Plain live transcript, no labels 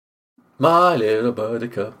My little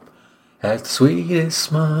buttercup has the sweetest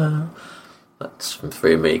smile. That's from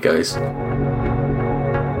Three Amigos.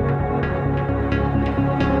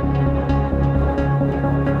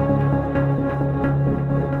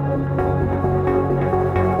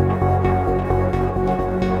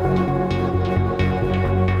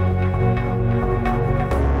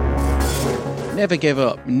 Never give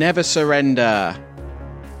up, never surrender.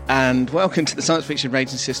 And welcome to the Science Fiction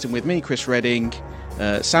Rating System with me, Chris Redding,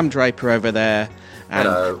 Sam Draper over there. And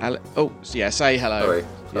hello. Say hello. Sorry,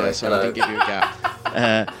 Sorry, I didn't give you a gap.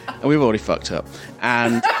 And we've already fucked up.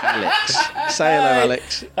 And Alex. Say hello,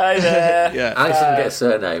 Alex. Hi there. Yeah. Alex doesn't get a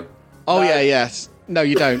surname. Oh, yeah, yes. No,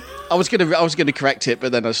 you don't. I was gonna correct it,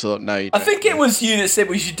 but then I thought, no, you don't. I think it was you that said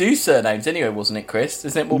we should do surnames anyway, wasn't it, Chris?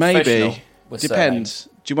 Isn't it more professional? Maybe. With Depends. surnames?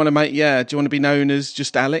 Do you want to be known as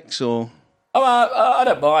just Alex, or? Oh, I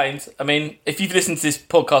don't mind. I mean, if you've listened to this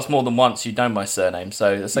podcast more than once, you know my surname,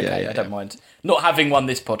 so that's okay. I don't mind not having one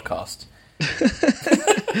this podcast.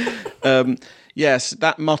 Yes,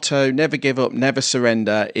 that motto, never give up, never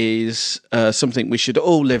surrender, is something we should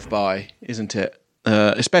all live by, isn't it?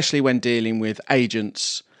 Especially when dealing with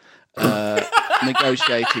agents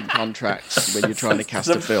negotiating contracts when you're trying to cast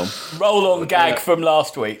a film. Roll-on gag from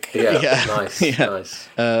last week. Yeah. Nice.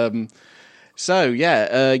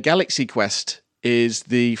 Galaxy Quest is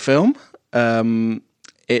the film.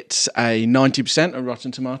 It's a 90% on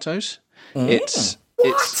Rotten Tomatoes.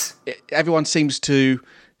 Everyone seems to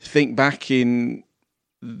think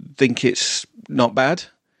it's not bad.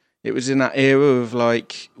 It was in that era of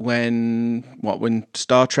like when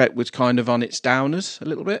Star Trek was kind of on its downers a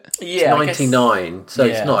little bit. Yeah, it's 99, so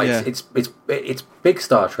it's not. Yeah. It's big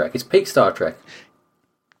Star Trek. It's peak Star Trek.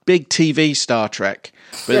 Big TV Star Trek,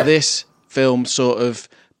 but this film sort of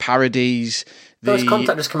parodies the First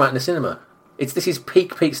Contact just come out in the cinema. This is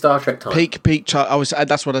peak Star Trek time. peak.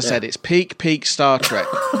 That's what I said. It's peak Star Trek,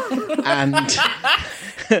 and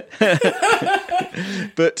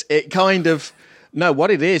but it kind of. No,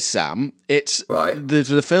 what it is, Sam, it's right.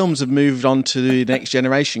 The films have moved on to the Next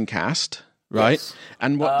Generation cast, right? Yes.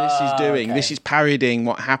 And what this is doing, this is parodying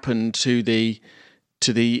what happened to the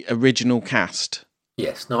original cast.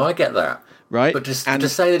 Yes, no, I get that. Right? But just to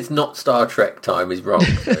say that it's not Star Trek time is wrong.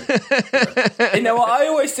 So. You know what? I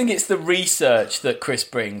always think it's the research that Chris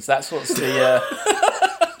brings. That's what's the...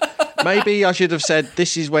 Maybe I should have said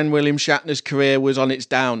this is when William Shatner's career was on its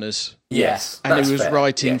downers. Yes, and he was fair.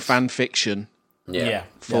 writing fan fiction. Yeah.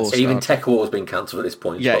 Even Tech Wars has been cancelled at this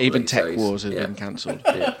point. Yeah, probably, even Tech Wars has been cancelled.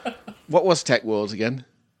 Yeah. What was Tech Wars again?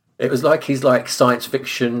 It was like he's like science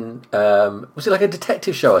fiction. Was it like a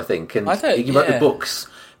detective show? I think, and he wrote the books.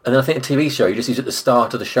 And then I think a TV show. You just use it at the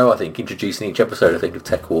start of the show. I think introducing each episode. I think of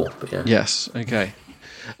Tech War. But yeah. Yes. Okay.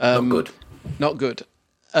 Not good. Not good.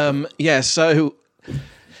 So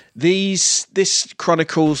this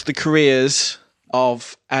chronicles the careers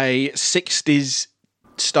of a 60s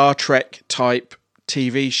Star Trek type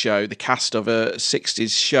TV show, the cast of a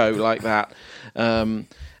 60s show like that,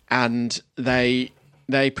 and they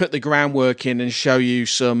put the groundwork in and show you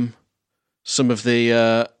some of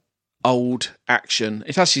the old action.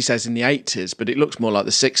 It actually says in the 80s, but it looks more like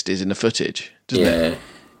the 60s in the footage, doesn't it?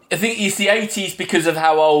 I think it's the 80s because of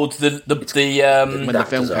how old when the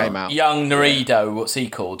film came out. Young Naredo, what's he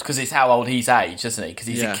called? Because it's how old he's aged, isn't he? Because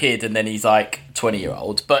he's a kid and then he's like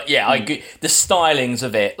 20-year-old. But yeah, I agree. The stylings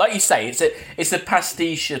of it, like you say, it's a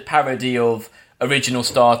pastiche, a parody of original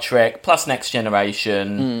Star Trek plus Next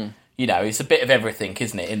Generation. You know, it's a bit of everything,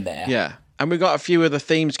 isn't it, in there? Yeah. And we've got a few other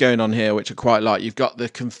themes going on here, which I quite like. You've got the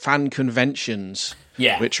fan conventions,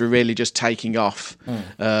 which are really just taking off.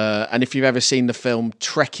 And if you've ever seen the film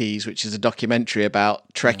Trekkies, which is a documentary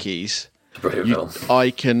about Trekkies, I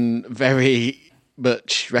can very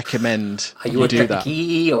much recommend Are you a do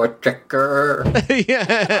Trekkie or a Trekker?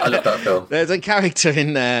 Yeah. I love that film. There's a character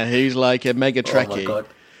in there who's like a mega Trekkie. Oh my God.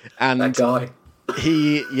 And that guy.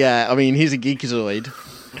 He's a geekazoid.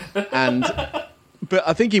 But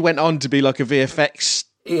I think he went on to be like a VFX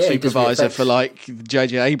supervisor for like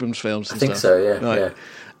J.J. Abrams films and I think stuff. so, yeah.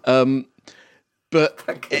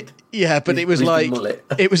 It was like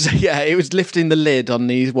it was lifting the lid on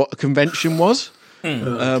what a convention was.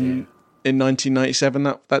 In 1997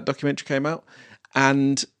 that documentary came out.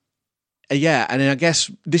 And and I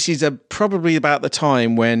guess this is probably about the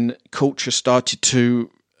time when culture started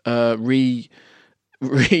to re-eat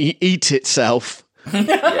itself.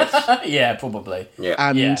 Yes. Yeah, probably. Yeah.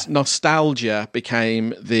 And nostalgia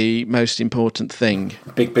became the most important thing.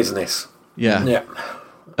 Big business. Yeah. Yeah.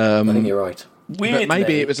 I think you're right. Weirdly, but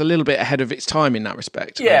maybe it was a little bit ahead of its time in that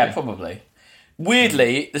respect. Yeah, maybe. probably.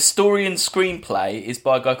 Weirdly, the story and screenplay is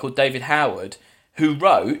by a guy called David Howard, who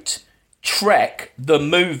wrote Trek the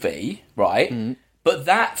movie, right? But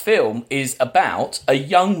that film is about a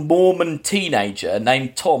young Mormon teenager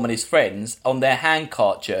named Tom and his friends on their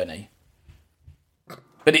handcart journey.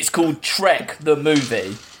 But it's called Trek the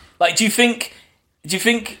movie. Like, do you think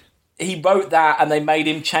he wrote that and they made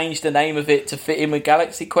him change the name of it to fit in with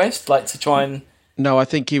Galaxy Quest, like to try and? No, I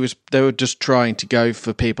think they were just trying to go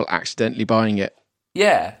for people accidentally buying it.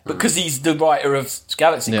 Yeah, because he's the writer of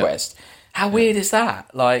Galaxy Quest. How weird is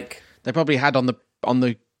that? Like, they probably had on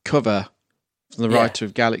the cover from the writer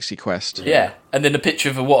of Galaxy Quest. Yeah, and then a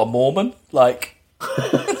picture of a Mormon, like.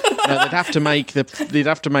 No, they'd have to make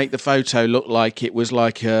the photo look like it was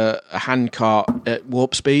like a handcart at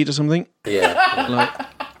warp speed or something. Yeah.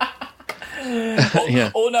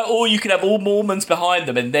 Or you could have all Mormons behind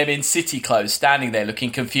them and them in city clothes standing there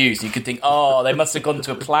looking confused. You could think, oh, they must have gone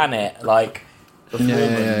to a planet like the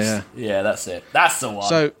Mormons. Yeah, that's it. That's the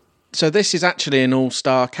one. So this is actually an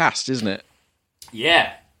all-star cast, isn't it?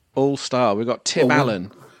 Yeah. All-star. We've got Tim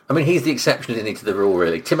Allen. I mean, he's the exception, isn't he, to the rule,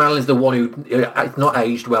 really? Tim Allen's the one who not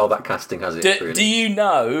aged well, that casting, has it? Really? Do you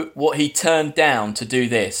know what he turned down to do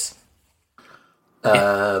this?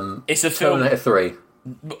 It's a film... Terminator 3.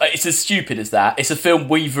 It's as stupid as that. It's a film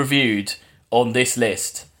we've reviewed on this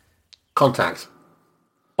list. Contact.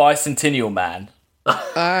 Bicentennial Man.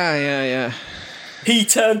 Yeah. He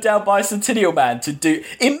turned down Bicentennial Man to do...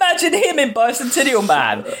 Imagine him in Bicentennial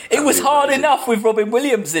Man. It was hard enough with Robin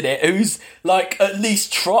Williams in it, who's, like, at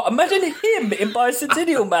least... Imagine him in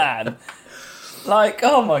Bicentennial Man. Like,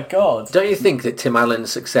 oh my God. Don't you think that Tim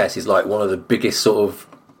Allen's success is, like, one of the biggest sort of,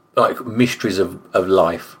 like, mysteries of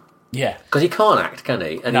life? Yeah. Because he can't act, can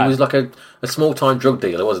he? And he was, like, a small-time drug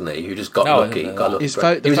dealer, wasn't he? Who just got lucky. The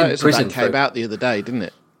photos of that came out the other day, didn't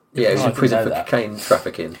it? Yeah, he was in prison for cocaine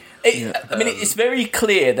trafficking. I mean, it's very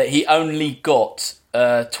clear that he only got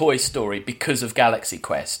Toy Story because of Galaxy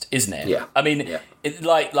Quest, isn't it? Yeah. I mean,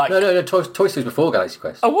 like... No, Toy Story's before Galaxy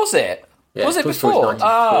Quest. Oh, was it? Yeah, was it Toy before?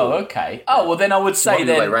 Oh, okay. Oh, well, then I would say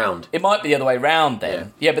then... It might be the other way round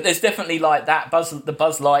then. Yeah, but there's definitely, like, the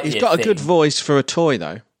Buzz Lightyear He's got a good voice for a toy,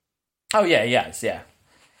 though. Oh, yeah, he has, yeah.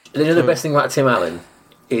 You know, the best thing about Tim Allen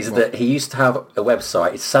is that he used to have a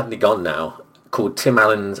website, it's sadly gone now, called Tim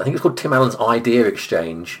Allen's... I think it's called Tim Allen's Idea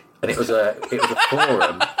Exchange. And it was a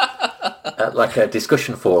forum, like a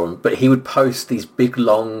discussion forum. But he would post these big,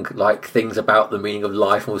 long, like things about the meaning of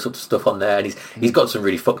life and all sorts of stuff on there. And he's got some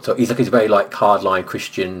really fucked up. He's very like hardline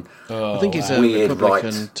Christian. I think he's a weird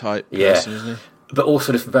Republican type person, isn't he? But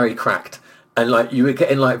also just very cracked. And like you were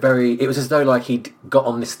getting like it was as though like he'd got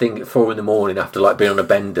on this thing at 4 a.m. after like being on a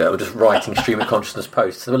bender or just writing stream of consciousness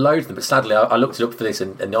posts. There were loads of them, but sadly I looked it up for this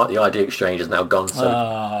and the Idea Exchange is now gone.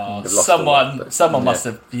 So someone must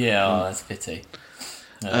have. Yeah, that's a pity.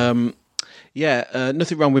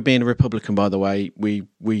 Nothing wrong with being a Republican, by the way. We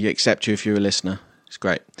accept you if you're a listener. It's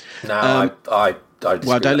great. No, I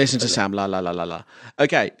well, don't listen to Sam. La la la la la.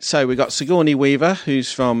 Okay, so we got Sigourney Weaver,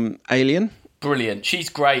 who's from Alien. Brilliant. She's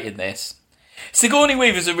great in this. Sigourney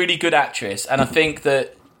Weaver's a really good actress, and I think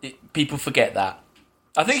that people forget that.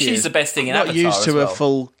 I think she's the best thing in Avatar. Not used to her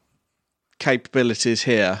full capabilities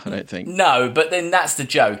here, I don't think. No, but then that's the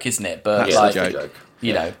joke, isn't it? But that's the joke.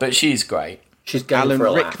 You know, but she's great. She's Alan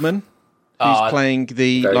Rickman, who's playing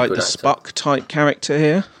the Spock type character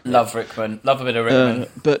here. Love Rickman. Love a bit of Rickman.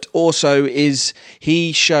 But also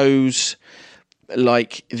he shows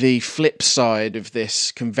like the flip side of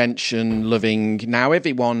this convention-loving. Now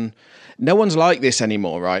no one's like this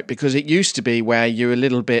anymore, right? Because it used to be where you're a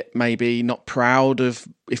little bit maybe not proud of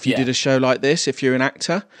if you did a show like this, if you're an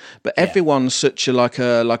actor. But everyone's such a like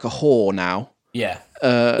a whore now. Yeah.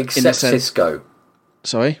 Except Sisko.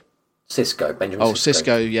 Sorry? Sisko, Benjamin Sisko. Oh,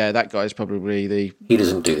 Sisko, yeah, that guy's probably He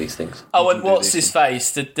doesn't do these things. Oh, and what's his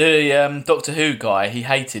face? The Doctor Who guy, he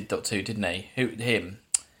hated Doctor Who, didn't he? Him?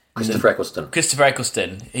 Christopher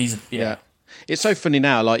Eccleston. He's... Yeah. It's so funny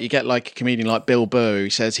now, like you get like a comedian like Bill Burr who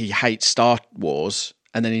says he hates Star Wars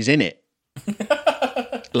and then he's in it.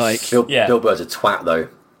 Like Bill Burr's a twat though.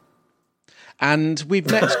 And we've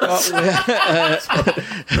next got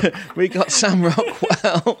we got Sam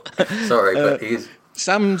Rockwell. Sorry, but he's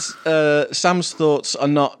Sam's thoughts are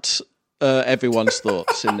not everyone's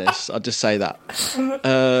thoughts in this. I'll just say that.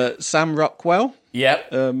 Sam Rockwell. Yep.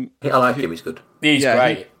 I like him. He's good. He's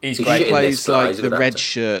great. He's great. He plays like the red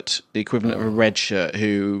shirt, the equivalent of a red shirt,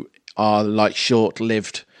 who are like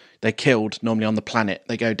short-lived. They're killed normally on the planet.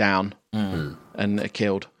 They go down and are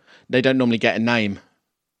killed. They don't normally get a name.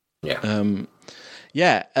 Yeah. And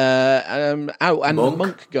the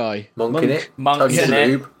monk guy. Monk in it. Monk's in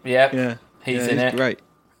it. Yep. Yeah. He's in it. Great.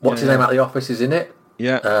 What's his name out of The Office is in it?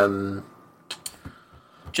 Yeah.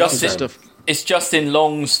 Justin. It's Justin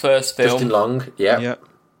Long's first film. Justin Long, yeah.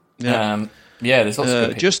 There's lots of good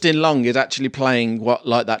people. Justin Long is actually playing what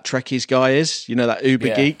like that Trekkies guy is. You know, that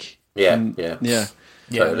Uber geek. Yeah.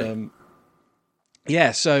 Totally.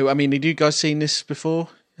 So I mean, had you guys seen this before?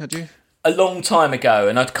 Had you? A long time ago,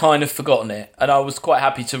 and I'd kind of forgotten it, and I was quite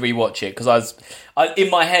happy to rewatch it because in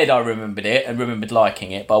my head I remembered it and remembered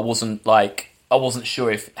liking it, but I wasn't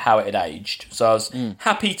sure how it had aged, so I was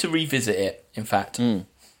happy to revisit it. In fact,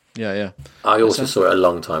 Yeah. I also saw it a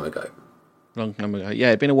long time ago. Long time ago. Yeah,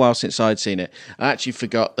 it'd been a while since I'd seen it. I actually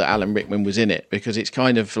forgot that Alan Rickman was in it because it's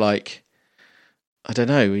kind of like, I don't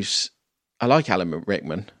know. I like Alan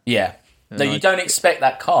Rickman. Yeah. No, you don't expect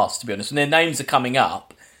that cast, to be honest. When their names are coming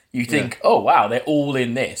up, you think, oh, wow, they're all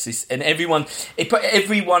in this. And everyone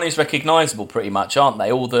is recognisable pretty much, aren't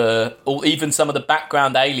they? Even some of the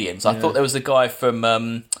background aliens. I thought there was a guy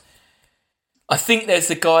from... I think there's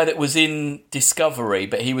a guy that was in Discovery,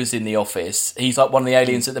 but he was in The Office. He's like one of the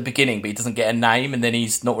aliens at the beginning, but he doesn't get a name, and then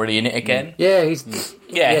he's not really in it again. Yeah, him.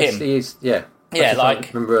 He is, yeah. Yeah, I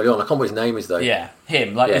remember early on. I can't remember what his name is, though. Yeah,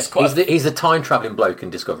 him. It's quite... He's the time-travelling bloke in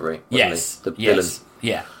Discovery, wasn't he? The villain.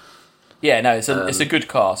 Yeah. Yeah, no, it's a good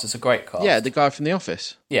cast. It's a great cast. Yeah, the guy from The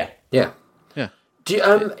Office. Yeah. Yeah. Do you,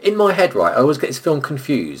 in my head, right, I always get this film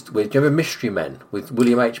confused with, do you remember Mystery Men with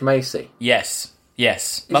William H. Macy? Yes.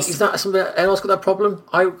 Is that something, anyone else got that problem?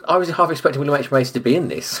 I was half expecting William H. Macy to be in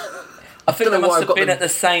this. I think they must have been at the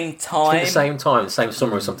same time. At the same time, the same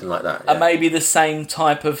summer or something like that. Yeah. And maybe the same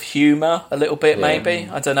type of humour, a little bit, maybe.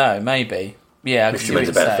 I don't know, maybe. Yeah, Mystery Men's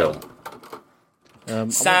a better film.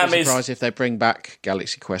 Sam I'm surprised if they bring back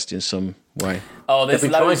Galaxy Quest in some way. Oh, they've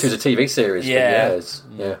been trying to as a TV series for years.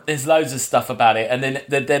 Yeah, there's loads of stuff about it, and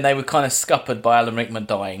then they were kind of scuppered by Alan Rickman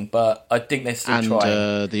dying, but I think they're still trying.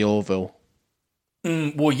 And the Orville.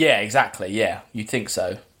 Well, yeah, exactly. Yeah, you'd think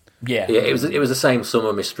so. Yeah, it was the same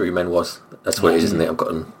summer Mystery Men was. That's what it is, isn't it? I've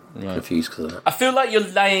gotten confused because of that. I feel like you're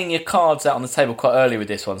laying your cards out on the table quite early with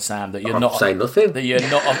this one, Sam. That you're not saying nothing. That you're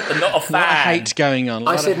not a fan. A lot of hate going on.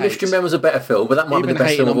 I said Mystery Men was a better film, but that might be the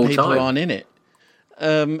best film of all time. Even hating on people who aren't in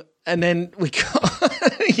it. And then we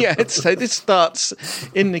got so this starts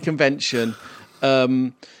in the convention.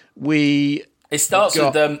 It starts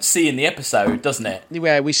with seeing the episode, doesn't it?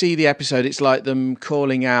 Yeah, we see the episode. It's like them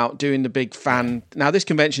calling out, doing the big fan. Now, this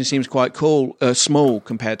convention seems quite small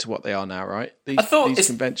compared to what they are now, right? These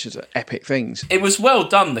conventions are epic things. It was well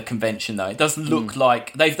done, the convention, though. It doesn't look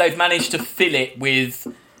like they've managed to fill it with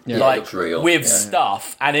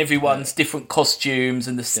stuff and everyone's different costumes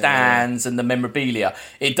and the stands and the memorabilia.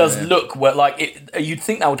 It does look like it. You'd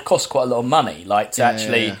think that would cost quite a lot of money, like to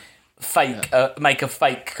actually. Make a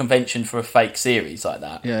fake convention for a fake series like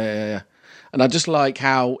that. Yeah. And I just like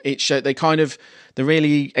how it showed. They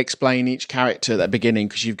really explain each character at the beginning,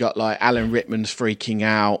 because you've got like Alan Rickman's freaking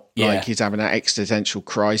out, like he's having that existential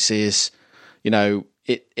crisis. You know,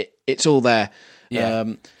 it's all there.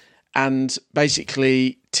 Yeah. And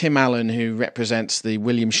basically, Tim Allen, who represents the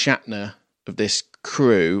William Shatner of this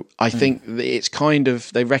crew, I think that it's kind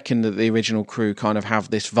of, they reckon that the original crew kind of have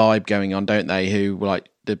this vibe going on, don't they? Who like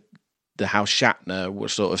how Shatner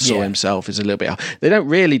was sort of saw himself as a little bit. They don't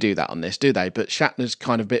really do that on this, do they? But Shatner's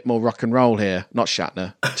kind of a bit more rock and roll here. Not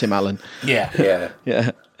Shatner, Tim Allen. Yeah.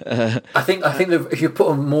 I think that if you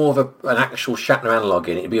put more of an actual Shatner analog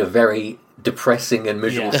in, it'd be a very depressing and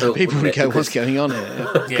miserable film. People would go, "What's going on here?"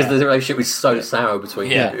 Because the relationship is so sour between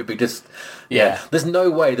them. It'd be just. Yeah, there's no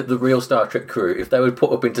way that the real Star Trek crew, if they were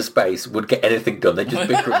put up into space, would get anything done. They'd just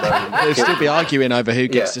bicker and moan. They'd still be arguing over who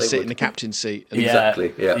gets to sit in the captain's seat.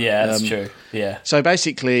 Exactly. Yeah, that's true. Yeah. So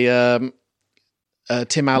basically,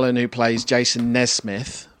 Tim Allen, who plays Jason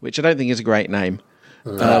Nesmith, which I don't think is a great name,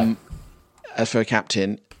 as for a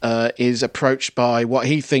captain, is approached by what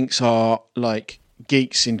he thinks are like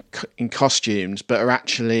geeks in costumes, but are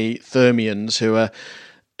actually Thermians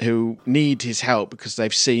who need his help because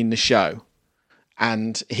they've seen the show.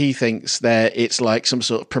 And he thinks that it's like some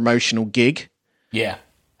sort of promotional gig. Yeah.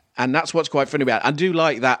 And that's what's quite funny about it. I do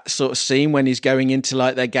like that sort of scene when he's going into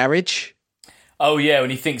like their garage. Oh yeah, when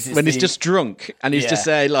he thinks it's he's just drunk and he's just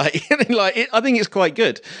saying like, I think it's quite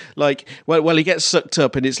good. Like, well, he gets sucked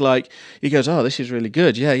up and it's like he goes, "Oh, this is really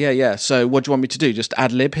good. Yeah. So, what do you want me to do? Just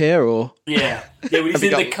ad lib here, or?" Yeah. When he's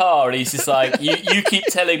in the car and he's just like, "You keep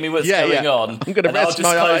telling me what's going on. I'm going to rest my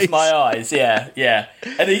eyes. I'll just close my eyes." Yeah.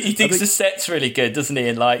 And he thinks the set's really good, doesn't he?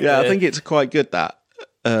 And like, I think it's quite good that.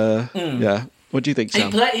 Yeah. What do you think,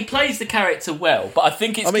 Sam? He plays the character well, but I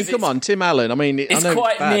think it's... I mean, come on, Tim Allen. I mean... It's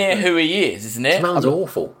quite near who he is, isn't it? Tim Allen's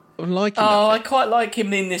awful. I'm liking I quite like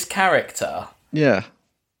him in this character. Yeah.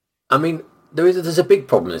 I mean, There's a big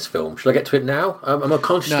problem in this film. Should I get to it now? I'm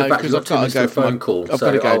conscious of the fact you've got 2 minutes for a phone call. I've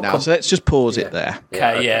got to go now, so let's just pause it there.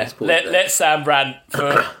 Okay, yeah. Let Sam rant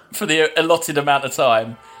for the allotted amount of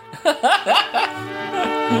time.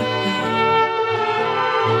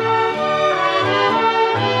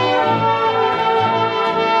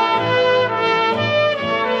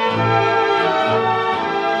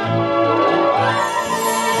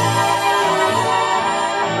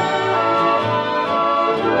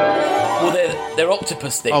 They're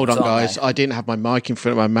octopus things. Hold on, aren't guys. they? I didn't have my mic in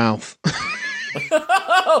front of my mouth.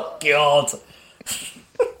 Oh, God.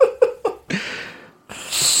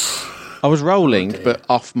 I was rolling, but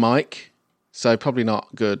off mic, so probably not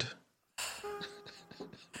good.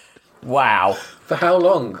 Wow. For how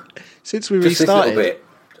long? Since we Just restarted. a little bit.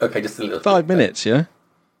 Okay, just a little 5 minutes, yeah?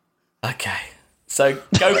 Okay. So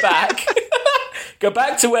go back. Go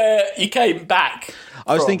back to where you came back.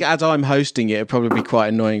 I was thinking as I'm hosting it, it'd probably be quite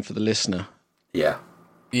annoying for the listener. Yeah.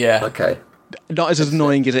 Yeah. Okay. Not as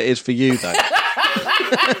annoying as it is for you, though.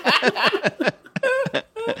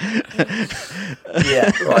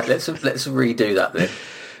 Yeah. Right, let's redo that then.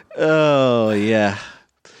 Oh, yeah.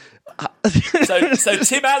 So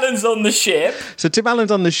Tim Allen's on the ship. So Tim Allen's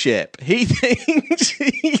on the ship. He thinks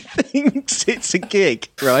it's a gig,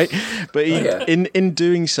 right? But in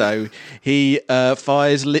doing so, he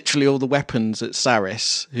fires literally all the weapons at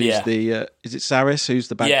Saris, who's the is it Saris who's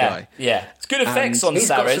the bad guy? Yeah. It's good effects on He's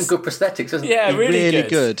Saris. got some good prosthetics, hasn't he? Yeah, really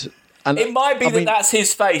good. And it might be that's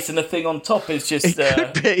his face, and the thing on top is just.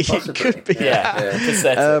 It could be.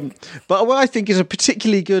 Pathetic. But what I think is a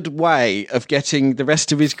particularly good way of getting the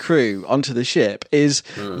rest of his crew onto the ship is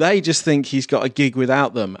they just think he's got a gig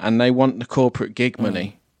without them, and they want the corporate gig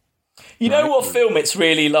money. You know what film it's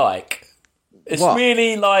really like? It's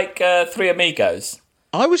really like Three Amigos.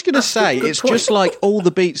 I was going to say it's just like all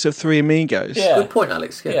the beats of Three Amigos. Yeah. Good point,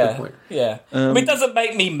 Alex. Yeah, good point. Yeah. I mean, it doesn't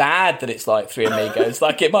make me mad that it's like Three Amigos.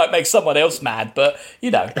 Like, it might make someone else mad, but,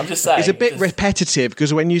 I'm just saying. It's a bit repetitive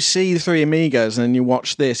because when you see the Three Amigos and then you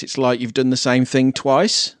watch this, it's like you've done the same thing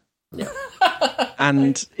twice. Yeah.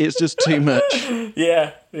 And it's just too much.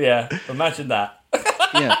 Yeah. Imagine that.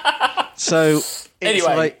 Yeah. So,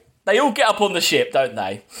 anyway, they all get up on the ship, don't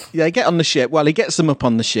they? Yeah, they get on the ship. Well, he gets them up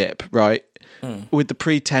on the ship, right? With the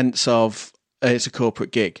pretense of it's a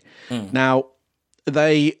corporate gig. Now,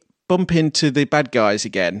 they bump into the bad guys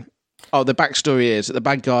again. Oh, the backstory is that the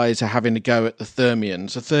bad guys are having a go at the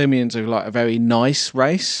Thermians. The Thermians are like a very nice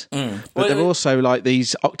race, but they're also like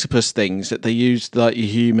these octopus things that they use like your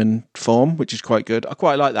human form, which is quite good. I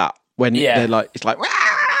quite like that when they're like, it's like.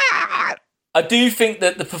 I do think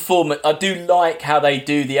that the performance, I do like how they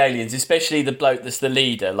do the aliens, especially the bloke that's the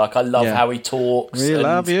leader. Like, I love how he talks. We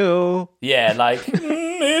love you. Yeah, like,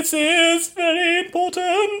 it is very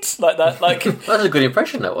important. Like that. Like, That's a good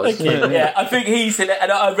impression, that was. yeah, I think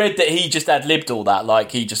and I read that he just ad-libbed all that,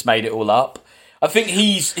 like, he just made it all up. I think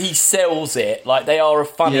he sells it, like, they are a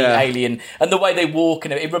funny alien. And the way they walk,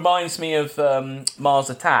 and it reminds me of Mars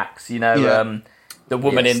Attacks, the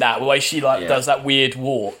woman in that, the way she does that weird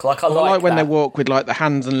walk. Like, I like when that. they walk with like the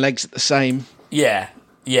hands and legs at the same. Yeah.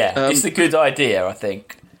 It's a good idea, I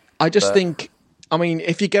think. I just think, I mean,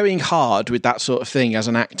 if you're going hard with that sort of thing as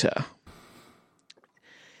an actor,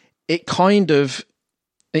 it kind of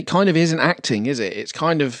isn't acting, is it? It's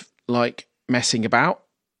kind of like messing about.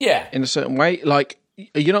 Yeah. In a certain way. Like,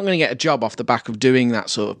 you're not going to get a job off the back of doing that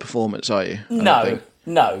sort of performance, are you?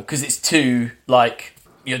 No, because it's too, like,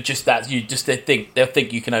 they'll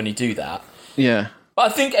think you can only do that. Yeah.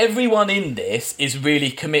 But I think everyone in this is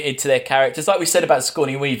really committed to their characters. Like we said about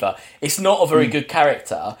Sigourney Weaver, it's not a very good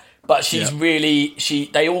character, but she's really,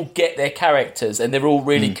 they all get their characters and they're all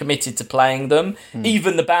really committed to playing them.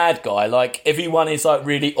 Even the bad guy, like, everyone is like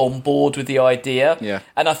really on board with the idea. Yeah.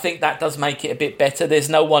 And I think that does make it a bit better. There's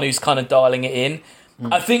no one who's kind of dialing it in.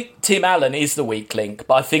 I think Tim Allen is the weak link,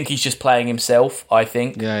 but I think he's just playing himself, I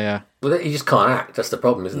think. Yeah. Well, he just can't act. That's the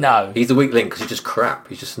problem, isn't it? No. He's the weak link because he's just crap.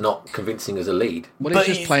 He's just not convincing as a lead. Well,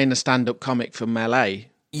 he's just playing a stand-up comic from LA.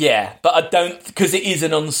 Yeah, but I don't, because it is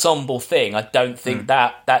an ensemble thing, I don't think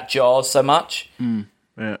that jars so much.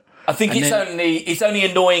 Yeah. I think it's only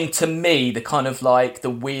annoying to me, the kind of like the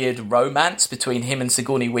weird romance between him and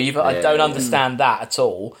Sigourney Weaver. I don't understand that at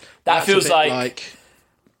all. That feels like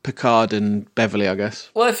Picard and Beverly, I guess.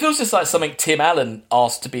 Well, it feels just like something Tim Allen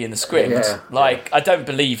asked to be in the script. I don't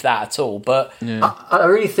believe that at all. But I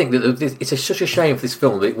really think that it's such a shame for this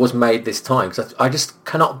film that it was made this time, because I just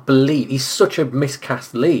cannot believe he's such a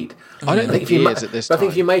miscast lead. I don't think he is at this time. I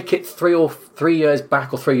think if you make it 3 years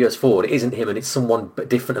back or 3 years forward, it isn't him and it's someone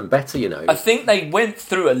different and better, you know. I think they went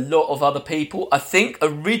through a lot of other people. I think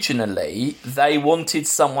originally they wanted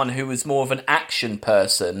someone who was more of an action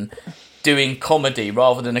person doing comedy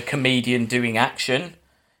rather than a comedian doing action.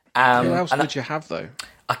 Who else would you have, though?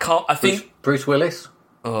 I think Bruce Willis.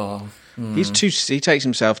 Oh, he takes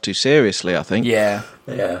himself too seriously, I think. Yeah.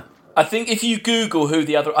 I think if you Google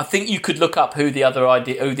I think you could look up who the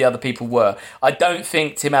other people were. I don't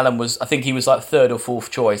think Tim Allen was. I think he was like third or fourth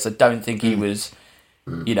choice. I don't think he was.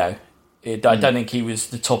 You know, I don't think he was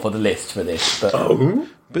the top of the list for this.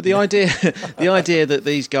 But the idea that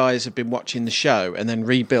these guys have been watching the show and then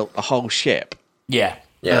rebuilt the whole ship. Yeah.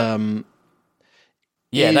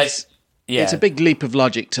 It's a big leap of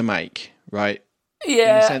logic to make, right?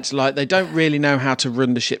 Yeah. In the sense, like, they don't really know how to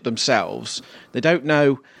run the ship themselves. They don't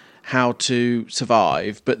know how to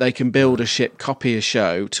survive, but they can build a ship, copy a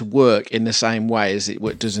show to work in the same way as it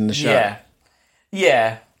does in the show.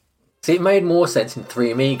 Yeah. See, it made more sense in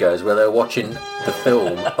Three Amigos, where they were watching the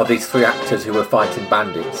film of these three actors who were fighting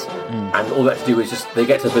bandits, and all they had to do is just, they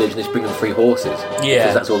get to the village and just bring them 3 horses. Yeah.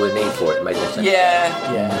 Because that's all they need for it. It made more sense.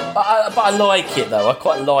 Yeah. But I like it, though.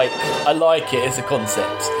 I like it as a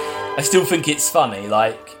concept. I still think it's funny,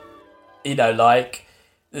 like, you know, like,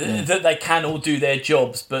 that they can all do their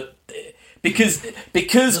jobs, but because It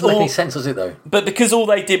doesn't make any sense, does it, though? But because all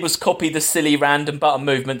they did was copy the silly random button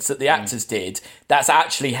movements that the actors did, that's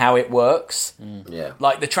actually how it works. Yeah.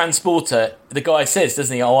 Like the transporter, the guy says,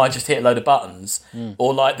 doesn't he? Oh, I just hit a load of buttons.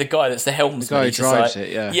 Or like the guy that's the helmsman. The guy who drives it,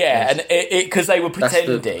 yeah. Yeah, and because they were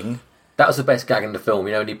pretending. That was the best gag in the film,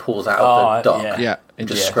 you know, when he pulls out of the dock and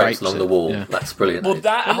just scrapes along the wall. Yeah. That's brilliant. Well,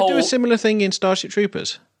 that whole... They do a similar thing in Starship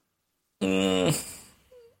Troopers? Well,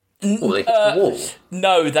 they hit the wall.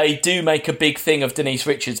 No, they do make a big thing of Denise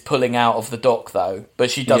Richards pulling out of the dock, though,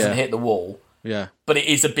 but she doesn't hit the wall. Yeah. But it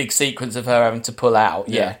is a big sequence of her having to pull out,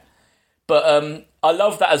 But I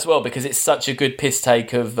love that as well, because it's such a good piss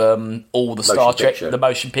take of all the Star Trek, the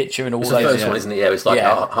motion picture and all it's those. It's the first one, isn't it? Yeah, it's like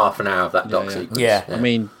half an hour of that dock sequence. Yeah. I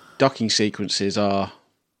mean, docking sequences are...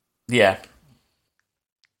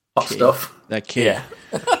 Hot stuff. They're key.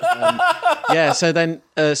 Yeah. So then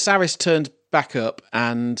Saris turns back up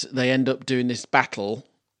and they end up doing this battle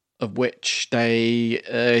of which they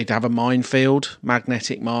have a minefield,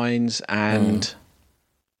 magnetic mines, and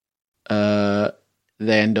they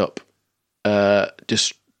end up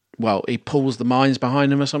he pulls the mines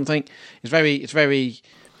behind him or something. It's very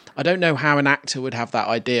I don't know how an actor would have that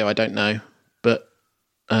idea, I don't know. But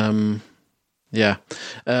and the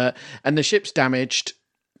ship's damaged.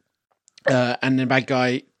 And the bad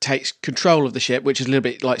guy takes control of the ship, which is a little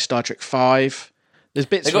bit like Star Trek 5. There's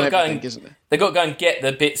bits of everything, isn't there? They've got to go and get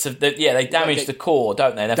the bits of the... Yeah, they damage the core,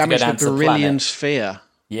 don't they? They have to go down to the beryllium planet. sphere.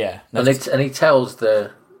 Yeah. And he tells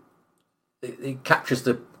he captures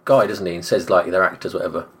the guy, doesn't he? And says, like, they're actors,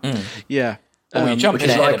 whatever. Yeah. You're jumping which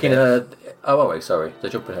is ahead like in a... Oh, wait, sorry. They're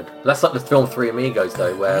jumping ahead. That's like the film Three Amigos,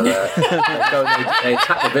 though, where they go and they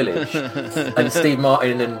attack the village, and Steve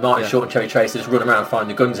Martin and Martin Short and Chevy Chase just run around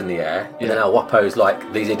finding the guns in the air, and then El Wapo's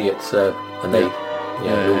like, these idiots, and they... it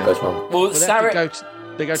all goes wrong. Well,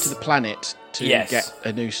 they go to the planet to get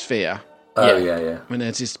a new sphere. Oh, yeah. I mean,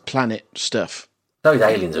 there's this planet stuff. Those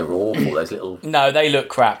aliens are awful, those little... No, they look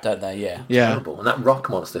crap, don't they? Yeah. Terrible. And that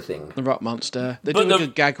rock monster thing. The rock monster. They do a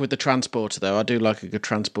good gag with the transporter, though. I do like a good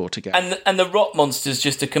transporter gag. And the rock monster's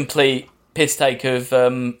just a complete piss take of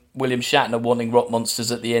William Shatner wanting rock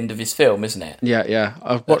monsters at the end of his film, isn't it? Yeah.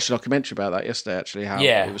 I watched a documentary about that yesterday, actually, how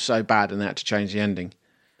it was so bad and they had to change the ending.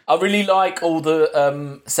 I really like all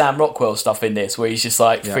the Sam Rockwell stuff in this, where he's just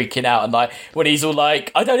like freaking out, and like when he's all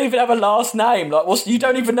like, "I don't even have a last name. Like, you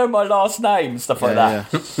don't even know my last name," stuff like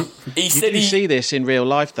that. Yeah. You see this in real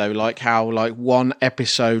life though, like how like one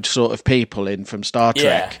episode sort of people in from Star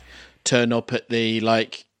Trek turn up at the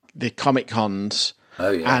Comic Cons,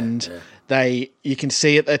 and you can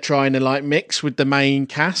see it. They're trying to like mix with the main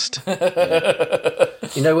cast. You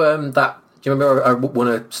know that. Do you remember I won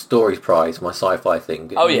a Stories Prize, my sci-fi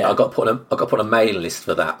thing? Oh yeah, I got put on a mailing list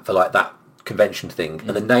for that, for like that convention thing,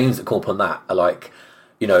 and the names that come up on that are like,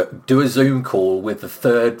 you know, do a Zoom call with the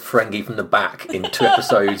third Ferengi from the back in 2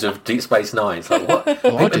 episodes of Deep Space Nine. It's like, what?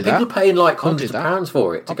 People are paying like hundreds of pounds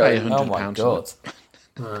for it to go. Oh my god!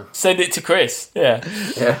 Send it to Chris.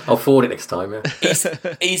 Yeah, I'll forward it next time.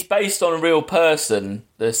 Yeah. He's based on a real person,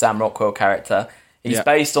 the Sam Rockwell character. He's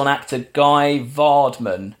based on actor Guy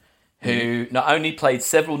Vardman, who not only played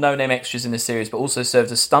several no-name extras in the series, but also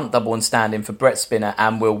served as stunt double and stand-in for Brett Spinner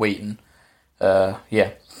and Will Wheaton.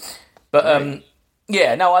 Yeah. But,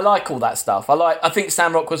 I like all that stuff. I think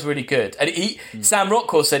Sam Rockwell's really good. And Sam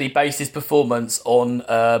Rockwell said he based his performance on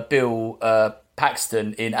Bill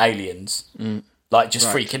Paxton in Aliens. Like, just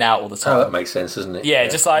freaking out all the time. Oh, that makes sense, doesn't it? Yeah,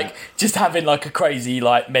 just having, like, a crazy,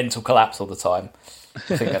 like, mental collapse all the time. I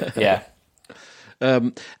think yeah.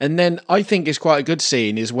 And then I think it's quite a good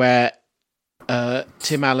scene is where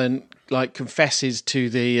Tim Allen like confesses to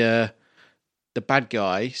the bad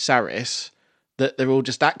guy Saris that they're all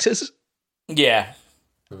just actors. Yeah,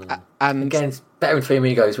 and again, it's better in Three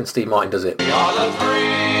Amigos when Steve Martin does it.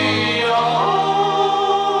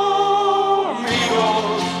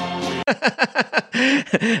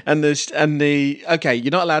 and the okay,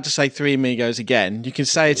 you're not allowed to say Three Amigos again. You can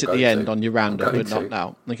say it at the end on your roundup, but not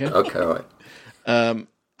now. Okay. Okay, all right.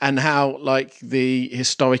 And how like the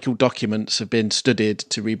historical documents have been studied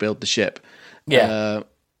to rebuild the ship. Yeah.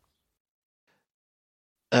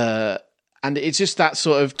 And it's just that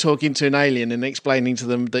sort of talking to an alien and explaining to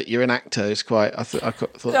them that you're an actor is quite. I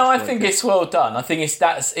thought. No, I think it's well done. I think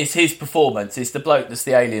it's his performance. It's the bloke that's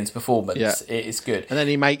the alien's performance. Yeah. It's good. And then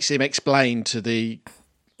he makes him explain to the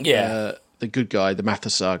good guy, the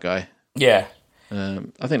Mathasar guy. Yeah.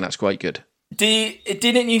 I think that's quite good.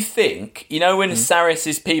 Didn't you think, when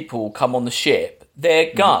Saris's people come on the ship,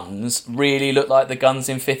 their guns really look like the guns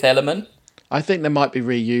in Fifth Element? I think there might be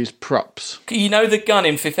reused props. The gun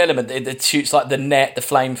in Fifth Element that shoots like the net, the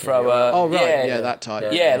flamethrower. Oh right, yeah, that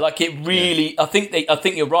type. Yeah, like it really. Yeah. I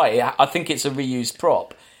think you're right. I think it's a reused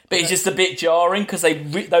prop, but it's just a bit jarring because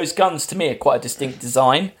those guns to me are quite a distinct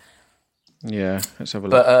design. Yeah, let's have a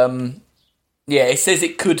look. But it says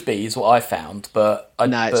it could be is what I found, but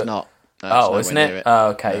it's not. No, isn't it? Oh,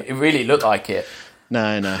 okay. It really looked like it.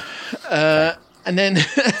 No. And then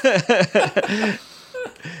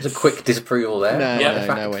there's a quick disapproval there.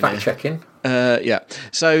 Fact checking. Yeah.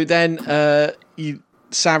 So then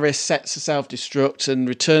Saris sets a self-destruct and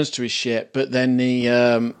returns to his ship, but then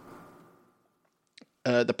the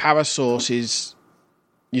power source is,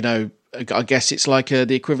 I guess it's like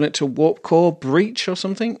the equivalent to a warp core breach or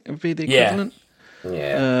something. It would be the equivalent.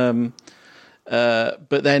 Yeah.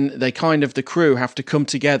 But then the crew have to come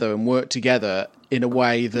together and work together in a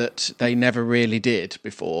way that they never really did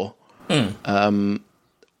before.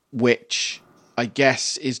 Which I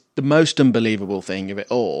guess is the most unbelievable thing of it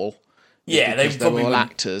all. Yeah, they're all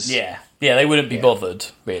actors. Yeah, they wouldn't be bothered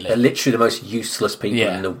really. They're literally the most useless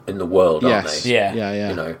people in the world, aren't they? Yeah.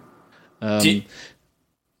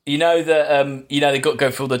 You know that they got to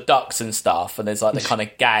go through all the ducks and stuff, and there's like the kind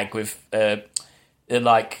of gag with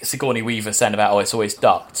like Sigourney Weaver saying about it's always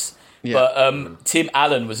ducks. Yeah. But Tim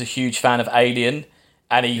Allen was a huge fan of Alien,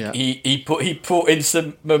 and he put in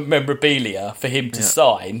some memorabilia for him to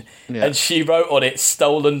sign, and she wrote on it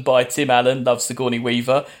 "Stolen by Tim Allen, loves Sigourney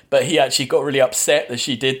Weaver," but he actually got really upset that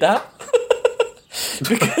she did that.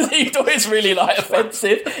 Because he thought it's really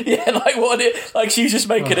offensive. Yeah, she was just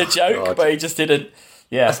making a joke, God. But he just didn't.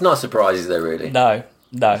 Yeah, that's not a surprise, is there really? No.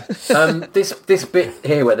 This bit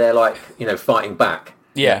here where they're fighting back.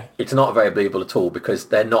 Yeah, it's not very believable at all because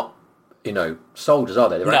they're not, soldiers, are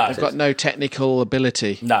they? They're actors. They've got no technical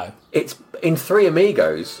ability. No, it's in Three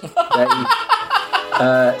Amigos.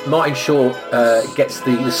 Martin Short gets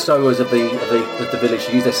the sewers of the village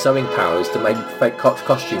to use their sewing powers to make fake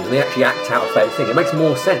costumes, and they actually act out a fake thing. It makes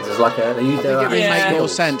more sense as they use their. I think it would make more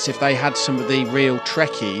sense if they had some of the real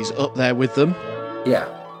Trekkies up there with them. Yeah.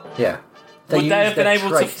 Would they have been able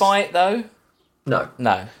to fight though? No.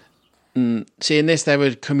 See, in this, they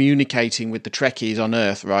were communicating with the Trekkies on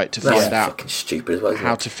Earth, right, to find out stupid as well,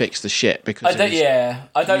 how to fix the ship because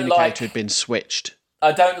I don't like had been switched.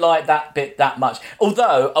 I don't like that bit that much.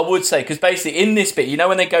 Although I would say, because basically in this bit,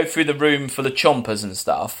 when they go through the room full of chompers and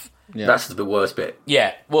stuff. Yeah. That's the worst bit.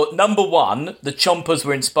 Yeah. Well, number one, the chompers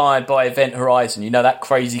were inspired by Event Horizon. That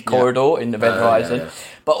crazy corridor in Event Horizon. Yeah.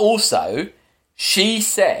 But also, she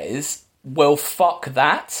says, well, fuck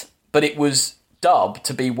that. But it was dubbed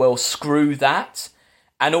to be, well, screw that.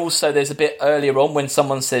 And also there's a bit earlier on when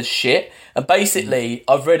someone says shit. And basically,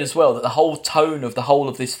 I've read as well that the whole tone of the whole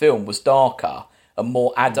of this film was darker and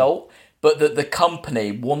more adult. But that the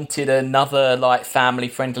company wanted another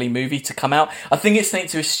family-friendly movie to come out. I think it's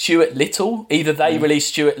linked to Stuart Little. Either they released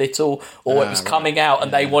Stuart Little or it was coming out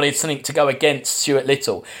and they wanted something to go against Stuart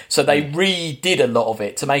Little. So they redid a lot of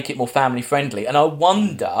it to make it more family-friendly. And I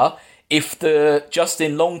wonder if the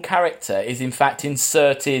Justin Long character is in fact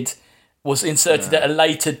inserted was inserted at a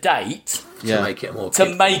later date to make it more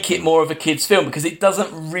more of a kids' film, because it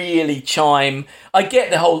doesn't really chime. I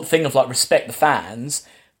get the whole thing of like respect the fans,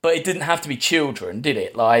 but it didn't have to be children, did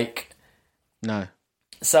it? Like, no.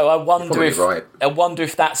 So I wonder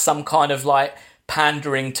if that's some kind of like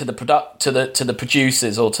pandering to the to the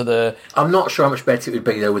producers or to the. I'm not sure how much better it would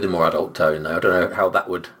be though with a more adult tone. Though I don't know how that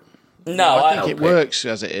would. No, I think it works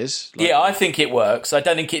as it is. Like, I think it works. I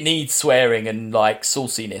don't think it needs swearing and like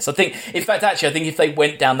sauciness. I think, in fact, actually, I think if they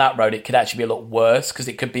went down that road, it could actually be a lot worse, because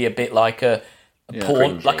it could be a bit like a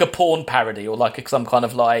porn, cringy. Like a porn parody, or like some kind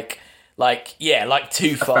of like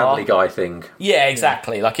too far. Family Guy thing. Yeah,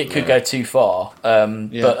 exactly. Yeah. Like it could go too far. But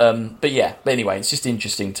anyway, it's just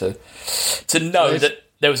interesting to know that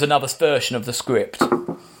there was another version of the script.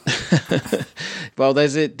 Well,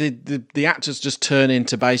 there's the actors just turn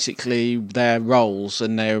into basically their roles,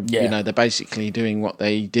 and they're they're basically doing what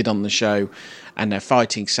they did on the show, and they're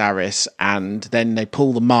fighting Saris, and then they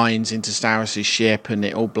pull the mines into Saris's ship, and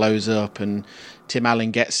it all blows up, and Tim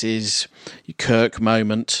Allen gets his Kirk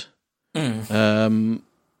moment. And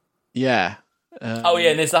there's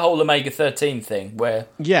the whole Omega-13 thing where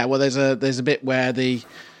there's a bit where they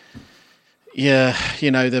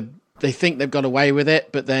think they've got away with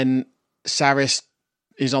it, but then Saris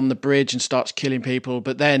is on the bridge and starts killing people.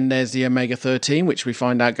 But then there's the Omega-13, which we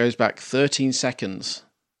find out goes back 13 seconds,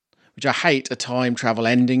 which I hate, a time travel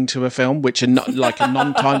ending to a film, which are not like a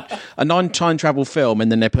non-time travel film,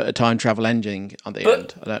 and then they put a time travel ending at the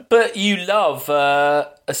end. But you love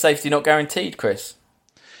A Safety Not Guaranteed, Chris.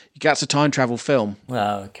 That's a time travel film.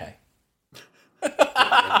 Oh, okay.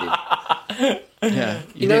 Yeah.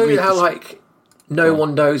 You know how like no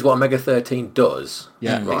one knows what Omega-13 does?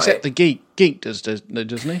 Yeah, right. Except the geek does, doesn't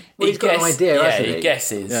he? Well, he's got an idea, hasn't he? He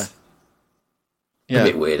guesses. Yeah. A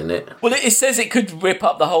bit weird, isn't it? Well, it says it could rip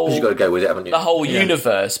up the whole. You've got to go with it, haven't you? The whole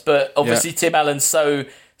universe, but obviously Tim Allen's so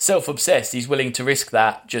self-obsessed, he's willing to risk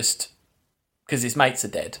that just because his mates are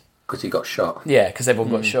dead. Because he got shot. Yeah, because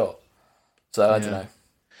everyone got shot. So I don't know.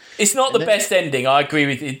 It's not the best ending. I agree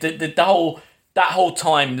with you. The whole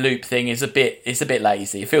time loop thing is a bit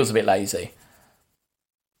lazy. It feels a bit lazy.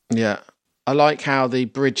 Yeah, I like how the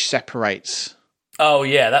bridge separates. Oh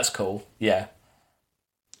yeah, that's cool. Yeah.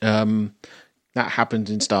 That happens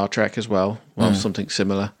in Star Trek as well. Well, something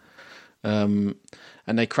similar. And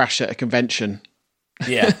they crash at a convention.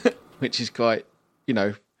 Yeah. Which is quite,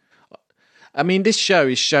 I mean, this show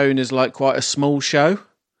is shown as like quite a small show,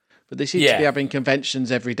 but they seem to be having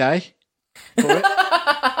conventions every day for it.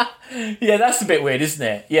 Yeah, that's a bit weird, isn't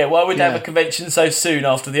it? Yeah, why would they have a convention so soon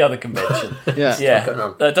after the other convention? Yeah.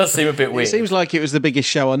 That does seem a bit weird. It seems like it was the biggest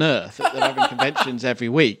show on Earth. They're having conventions every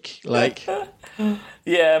week. Like,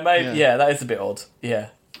 yeah, maybe. Yeah, that is a bit odd.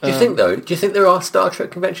 Yeah. Do you think there are Star Trek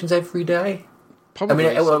conventions every day? Probably.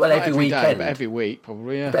 I mean, every weekend. Day, but every week,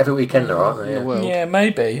 probably. Yeah. But every weekend there are, in the world. Yeah,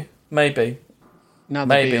 maybe. Now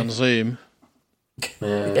they'll be on Zoom.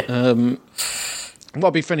 Yeah.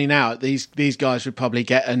 What'd be funny now? These guys would probably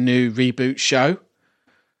get a new reboot show.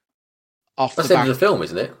 That's the end of the film,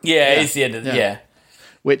 isn't it? Yeah, it's the end of the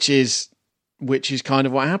Which is kind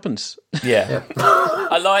of what happens. Yeah.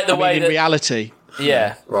 I like the way in reality.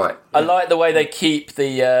 Yeah. Right. I like the way they keep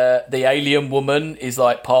the alien woman is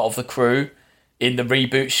like part of the crew in the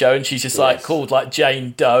reboot show, and she's just like called like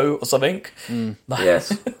Jane Doe or something.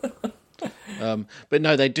 Yes. But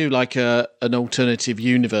no, they do like an alternative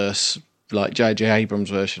universe, like J.J. Abrams'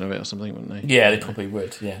 version of it or something, wouldn't they? Yeah, they probably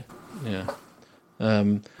would. Yeah.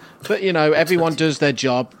 But everyone does their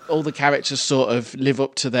job. All the characters sort of live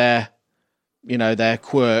up to their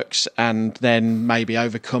quirks, and then maybe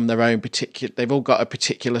overcome their own particular. They've all got a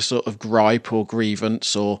particular sort of gripe or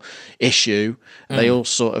grievance or issue. They all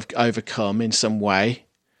sort of overcome in some way,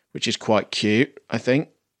 which is quite cute, I think.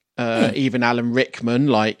 Even Alan Rickman,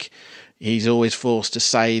 like, he's always forced to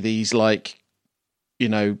say these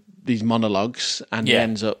these monologues, and he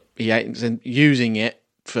ends up using it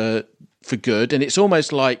for good. And it's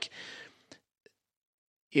almost like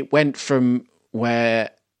it went from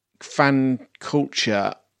where fan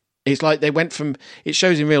culture, it's like they went from, it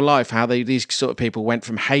shows in real life how these sort of people went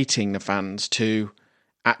from hating the fans to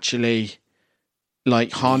actually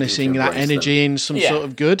like harnessing that energy in some sort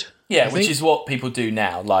of good. Yeah, which is what people do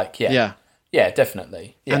now. Like, yeah,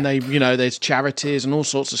 definitely. Yeah. And they, there's charities and all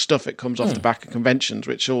sorts of stuff that comes off the back of conventions,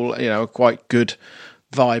 which all, are quite good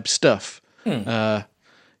vibe stuff. And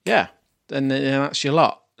that's your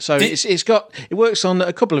lot. So it works on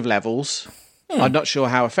a couple of levels. I'm not sure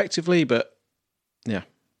how effectively, but yeah.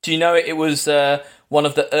 Do you know it was one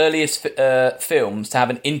of the earliest films to have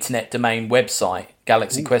an internet domain website,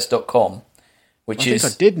 galaxyquest.com, which I think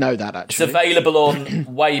I did know that, actually. It's available on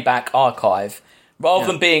Wayback Archive. Rather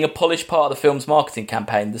than being a polished part of the film's marketing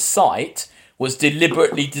campaign, the site was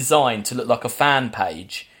deliberately designed to look like a fan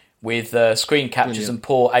page with screen captures and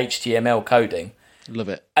poor HTML coding. Love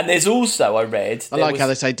it. And there's also, I read... I like how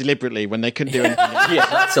they say deliberately when they couldn't do anything. Yeah,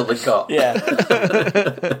 that's all they got. Yeah.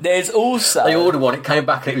 There's also... They ordered one, it came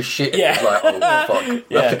back and it was shit. Yeah. It was like, oh, fuck.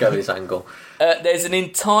 We have to go this angle. There's an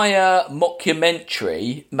entire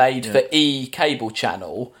mockumentary made for E! Cable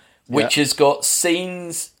Channel, which has got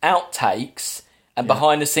scenes, outtakes, and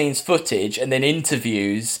behind-the-scenes footage, and then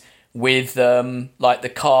interviews with, like, the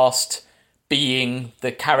cast... being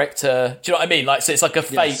the character, do you know what I mean? Like, so it's like a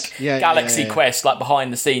fake Galaxy Quest, like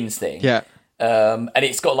behind the scenes thing. Yeah. And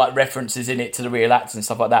it's got like references in it to the real actors and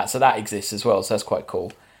stuff like that. So that exists as well. So that's quite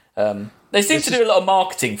cool. They seem to do a lot of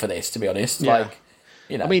marketing for this, to be honest. Yeah. Like,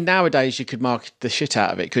 you know, I mean, nowadays you could market the shit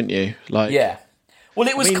out of it, couldn't you? Like, yeah. Well,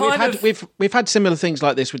 it was we've had similar things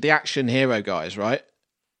like this with the action hero guys, right?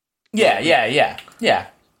 Yeah.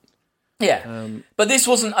 But this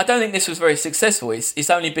wasn't. I don't think this was very successful. It's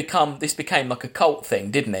only this became like a cult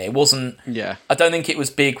thing, didn't it? It wasn't. Yeah. I don't think it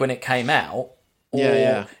was big when it came out.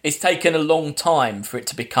 Yeah. It's taken a long time for it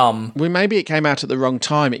to become. Well, maybe it came out at the wrong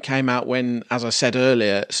time. It came out when, as I said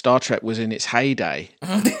earlier, Star Trek was in its heyday.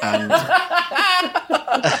 And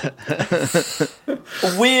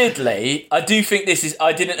weirdly, I do think this is.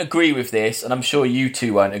 I didn't agree with this, and I'm sure you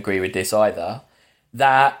two won't agree with this either.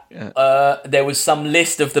 That there was some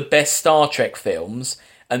list of the best Star Trek films,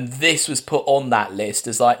 and this was put on that list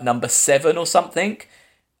as like number 7 or something.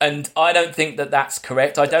 And I don't think that that's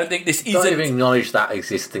correct. I don't think this isn't... Don't even acknowledge that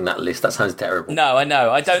existing, that list. That sounds terrible. No, I know.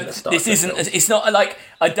 I don't... This isn't... It's not like...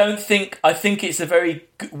 I don't think... I think it's a very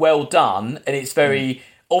well done, and it's very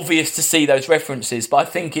obvious to see those references, but I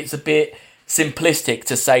think it's a bit simplistic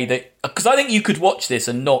to say that... Because I think you could watch this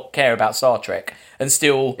and not care about Star Trek and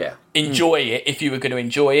still enjoy it if you were going to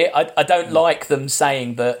enjoy it. I don't like them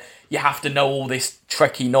saying that you have to know all this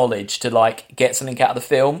Trekkie knowledge to, like, get something out of the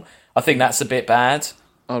film. I think that's a bit bad.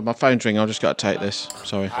 Oh, my phone's ringing. I've just got to take this.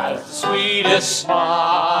 Sorry. Has the sweetest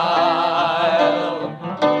smile,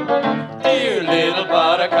 dear little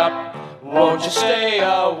buttercup, won't you stay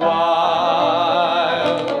a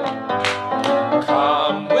while?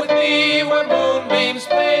 Come with me where moonbeams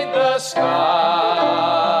paint the sky.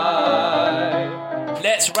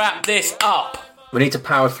 Let's wrap this up. We need to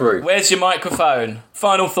power through. Where's your microphone?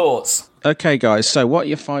 Final thoughts. Okay, guys. So, what are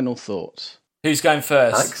your final thoughts? Who's going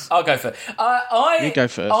first? Alex? I'll go first. You go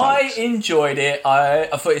first, I Alex. enjoyed it. I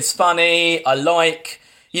thought it's funny. I like...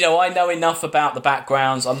 You know, I know enough about the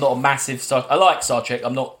backgrounds. I'm not a massive I like Star Trek.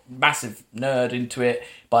 I'm not a massive nerd into it,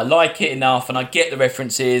 but I like it enough, and I get the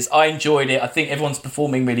references. I enjoyed it. I think everyone's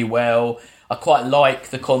performing really well. I quite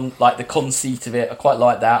like the conceit of it. I quite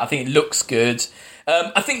like that. I think it looks good.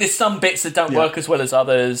 I think there's some bits that don't work as well as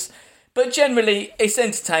others. But generally, it's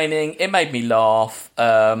entertaining. It made me laugh.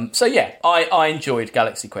 So yeah, I enjoyed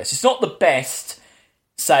Galaxy Quest. It's not the best,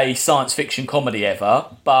 say, science fiction comedy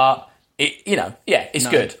ever, but it's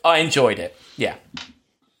good. I enjoyed it. Yeah.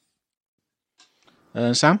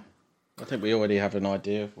 Sam? I think we already have an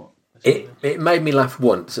idea of what... It made me laugh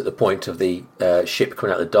once at the point of the ship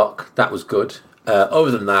coming out of the dock. That was good.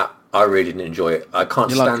 Other than that, I really didn't enjoy it. I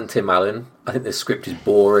can't stand Tim Allen. I think the script is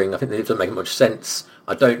boring. I think it doesn't make much sense.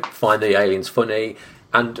 I don't find the aliens funny,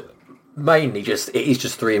 and mainly it is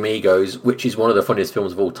just Three Amigos, which is one of the funniest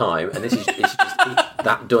films of all time, and this is just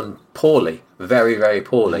that done poorly, very, very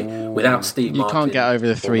poorly, without Steve Martin. You can't get over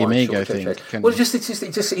the Three Amigo thing. Well,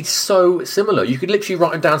 it's so similar. You could literally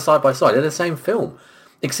write them down side by side. They're the same film,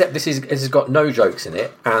 except this has got no jokes in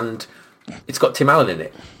it, and it's got Tim Allen in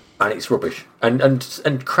it. And it's rubbish, and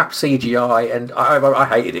crap CGI, and I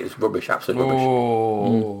hated it. It was rubbish, absolute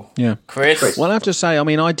rubbish. Yeah, Chris. Well, I have to say, I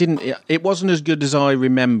mean, it wasn't as good as I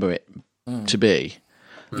remember it to be.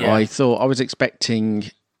 Yeah. I thought I was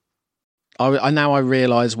expecting. I now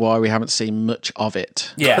realise why we haven't seen much of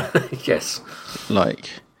it. Yeah. Yes.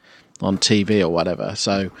 Like on TV or whatever.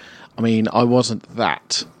 So, I mean, I wasn't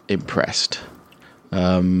that impressed.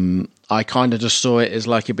 I kind of just saw it as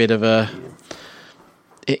like a bit of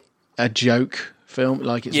a joke film,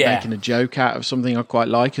 like it's making a joke out of something I quite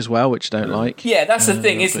like as well, which I don't like. Yeah, that's the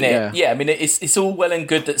thing, isn't it? Yeah, I mean, it's all well and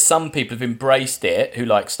good that some people have embraced it who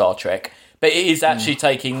like Star Trek, but it is actually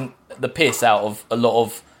taking the piss out of a lot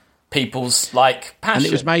of people's like passion. And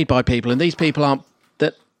it was made by people, and these people aren't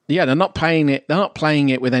that. Yeah, they're not playing it. They're not playing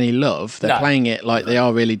it with any love. They're playing it like they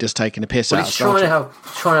are really just taking a piss out. It's trying to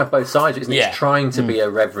have both sides, isn't it? Yeah. It's trying to be a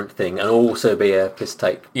reverent thing and also be a piss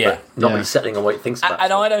take. Yeah. But not really settling on what it thinks about.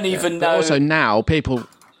 And I don't even know. But also now people.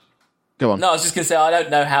 Go on. No, I was just going to say, I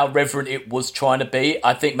don't know how reverent it was trying to be.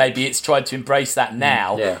 I think maybe it's tried to embrace that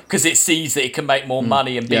now because it sees that it can make more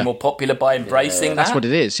money and be more popular by embracing that. That's what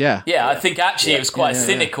it is, yeah. Yeah, I think actually it was quite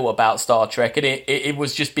cynical about Star Trek, and it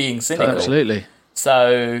was just being cynical. Absolutely.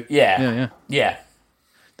 So, yeah.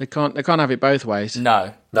 They can't have it both ways.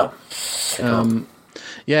 No.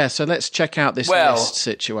 Yeah, so let's check out this list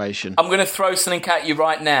situation. I'm going to throw something at you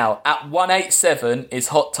right now. At 187 is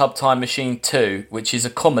Hot Tub Time Machine 2, which is a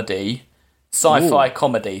comedy, sci-fi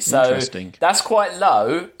comedy. So interesting. That's quite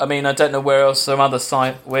low. I mean, I don't know where else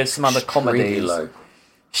where's some other comedies. Really low.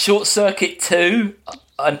 Short Circuit 2.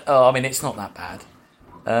 I mean, it's not that bad.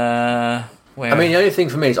 I mean, the only thing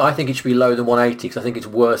for me is I think it should be lower than 180 because I think it's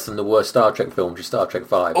worse than the worst Star Trek film, which is Star Trek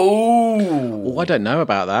 5. Oh, I don't know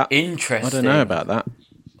about that. Interesting. I don't know about that.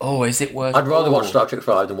 Oh, is it worse? I'd rather watch Star Trek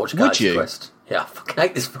 5 than watch Galaxy Quest. Yeah, I fucking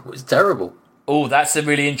hate this film. It's terrible. Oh, that's a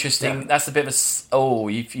really interesting... That's a bit of a... Oh,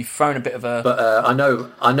 you've thrown a bit of a... But I know.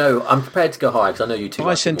 I'm prepared to go high because I know you two.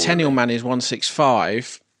 Bicentennial Man is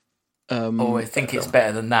 165. I think it's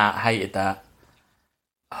better than that. I hated that.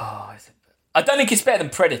 Oh, is it... I don't think it's better than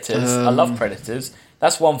Predators. I love Predators.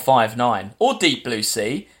 That's 159. Or Deep Blue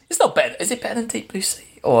Sea. It's not better. Is it better than Deep Blue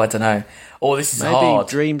Sea? Oh, I don't know. Oh, this is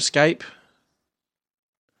hard. Maybe Dreamscape.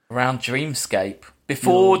 Around Dreamscape.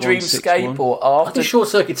 Before Dreamscape or after? I think Short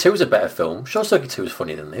Circuit 2 is a better film. Short Circuit 2 is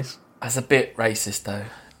funnier than this. That's a bit racist, though.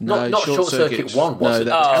 Not Short Circuit 1 was.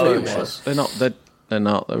 No, it was. They're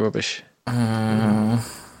not. They're rubbish. Yeah.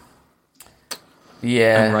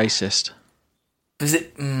 And racist. Was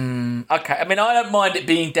it? Okay. I mean, I don't mind it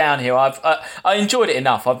being down here. I enjoyed it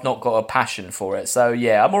enough. I've not got a passion for it. So,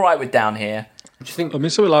 yeah, I'm all right with down here. Do you think? I mean,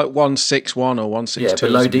 something like 161 or 162. Yeah,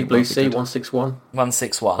 below Deep Blue Sea, 161.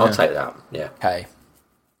 161. I'll take that. Yeah. Okay.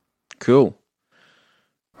 Cool.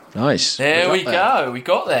 Nice. There we go. We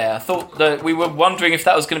got there. I thought that we were wondering if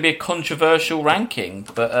that was going to be a controversial ranking,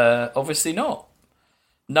 but obviously not.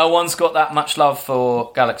 No one's got that much love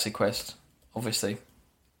for Galaxy Quest, obviously.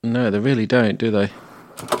 No, they really don't, do they?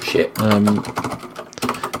 Shit.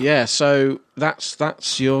 Yeah, so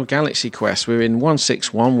that's your Galaxy Quest. We're in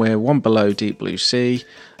 161. We're one below Deep Blue Sea.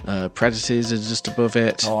 Predators is just above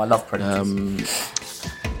it. Oh, I love Predators.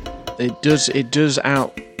 It does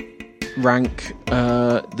outrank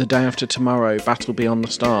The Day After Tomorrow, Battle Beyond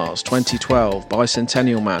the Stars, 2012,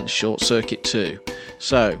 Bicentennial Man, Short Circuit 2.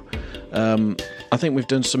 So, I think we've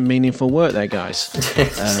done some meaningful work there, guys.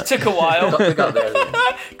 Took a while. got there.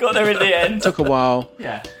 Got there in the end. Took a while.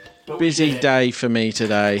 Yeah. Busy day for me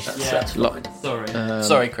today. That's fine. Sorry.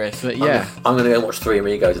 Sorry, Chris. But yeah. I'm going to go and watch Three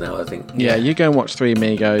Amigos now, I think. Yeah, you go and watch Three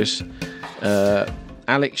Amigos.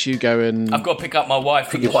 Alex, you go and... I've got to pick up my wife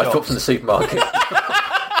from Pick your wife up from the supermarket.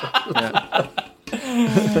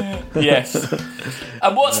 Yes.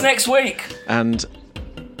 And what's next week? And...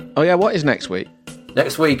 Oh yeah, what is next week?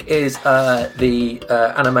 Next week is the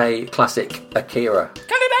anime classic Akira.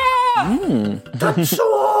 That's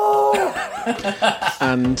all.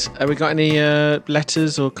 And have we got any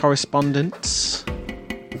letters or correspondence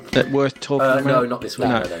that worth talking about? No, not this week.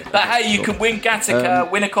 No. But hey, you can win Gattaca,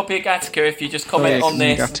 win a copy of Gattaca if you just comment on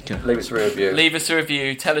this. Gattaca. Leave us a review. Leave us a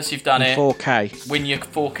review. Tell us you've done it. 4K. Win your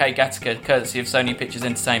 4K Gattaca, courtesy of Sony Pictures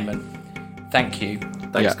Entertainment. Thank you.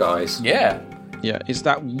 Thanks, guys. Yeah. Yeah, it's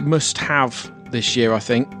that must-have this year, I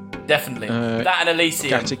think. Definitely. That and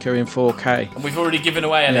Elysium. Gattaca in 4K. And we've already given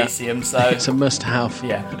away Elysium, so... It's a must-have.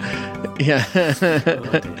 Yeah. Yeah.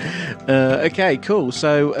 Okay, cool.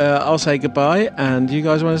 So I'll say goodbye, and you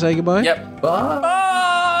guys want to say goodbye? Yep. Bye.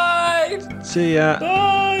 Bye! See ya.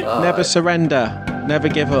 Bye! Never surrender. Never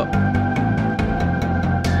give up.